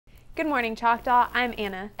Good morning, Choctaw. I'm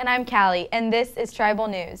Anna. And I'm Callie, and this is Tribal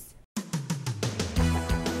News.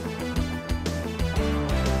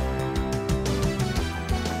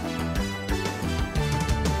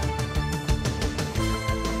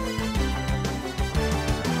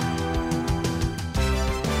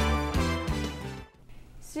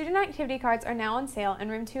 Student activity cards are now on sale in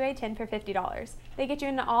room 2A10 for $50. They get you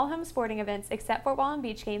into all home sporting events except football and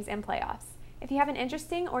beach games and playoffs. If you have an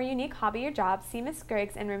interesting or unique hobby or job, see Ms.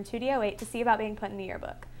 Griggs in room 2D08 to see about being put in the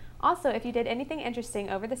yearbook. Also, if you did anything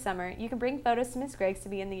interesting over the summer, you can bring photos to Ms. Griggs to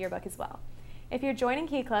be in the yearbook as well. If you're joining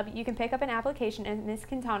Key Club, you can pick up an application in Ms.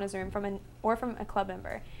 Quintana's room from a club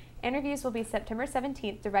member. Interviews will be September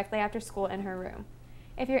 17th directly after school in her room.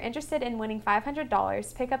 If you're interested in winning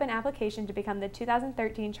 $500, pick up an application to become the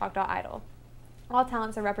 2013 Choctaw Idol. All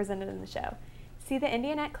talents are represented in the show. See the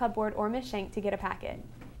Indianette Club Board or Ms. Shank to get a packet.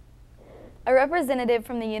 A representative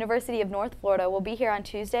from the University of North Florida will be here on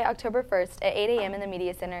Tuesday, October 1st at 8 a.m. in the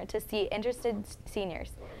Media Center to see interested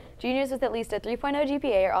seniors. Juniors with at least a 3.0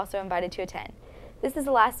 GPA are also invited to attend. This is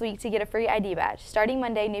the last week to get a free ID badge. Starting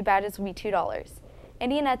Monday, new badges will be $2.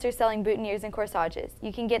 Indianettes are selling boutonnieres and corsages.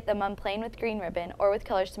 You can get them on plain with green ribbon or with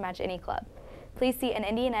colors to match any club. Please see an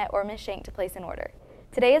Indianette or Ms. Shank to place an order.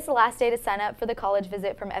 Today is the last day to sign up for the college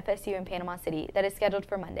visit from FSU in Panama City that is scheduled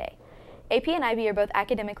for Monday. AP and IB are both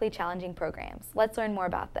academically challenging programs. Let's learn more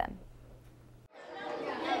about them.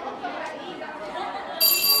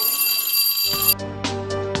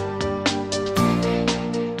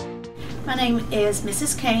 My name is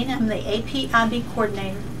Mrs. Kane. I'm the AP IB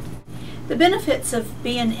coordinator. The benefits of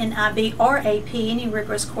being in IB or AP, any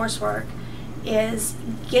rigorous coursework, is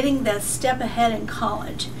getting the step ahead in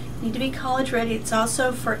college. You need to be college ready. It's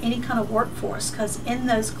also for any kind of workforce, because in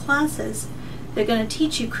those classes they're going to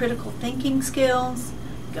teach you critical thinking skills.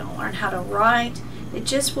 You're going to learn how to write. It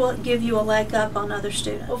just will give you a leg up on other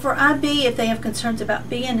students. Well, for IB, if they have concerns about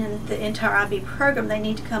being in the entire IB program, they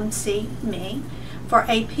need to come see me. For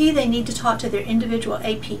AP, they need to talk to their individual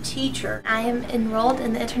AP teacher. I am enrolled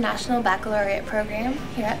in the International Baccalaureate program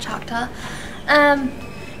here at Choctaw.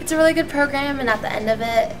 It's a really good program, and at the end of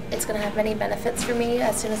it, it's going to have many benefits for me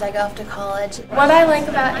as soon as I go off to college. What I like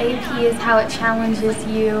about AP is how it challenges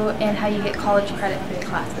you and how you get college credit for your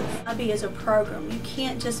classes. IB is a program. You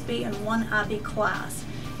can't just be in one IB class.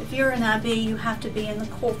 If you're in IB, you have to be in the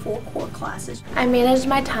four core classes. I manage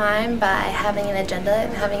my time by having an agenda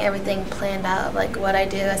and having everything planned out, like what I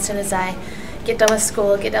do as soon as I get done with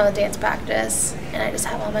school, get done with dance practice, and I just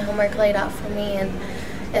have all my homework laid out for me. And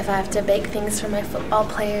if I have to bake things for my football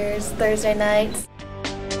players Thursday nights.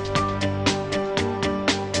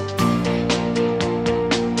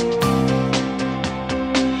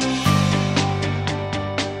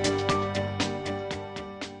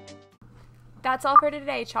 That's all for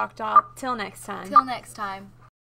today, Choctaw. Till next time. Till next time.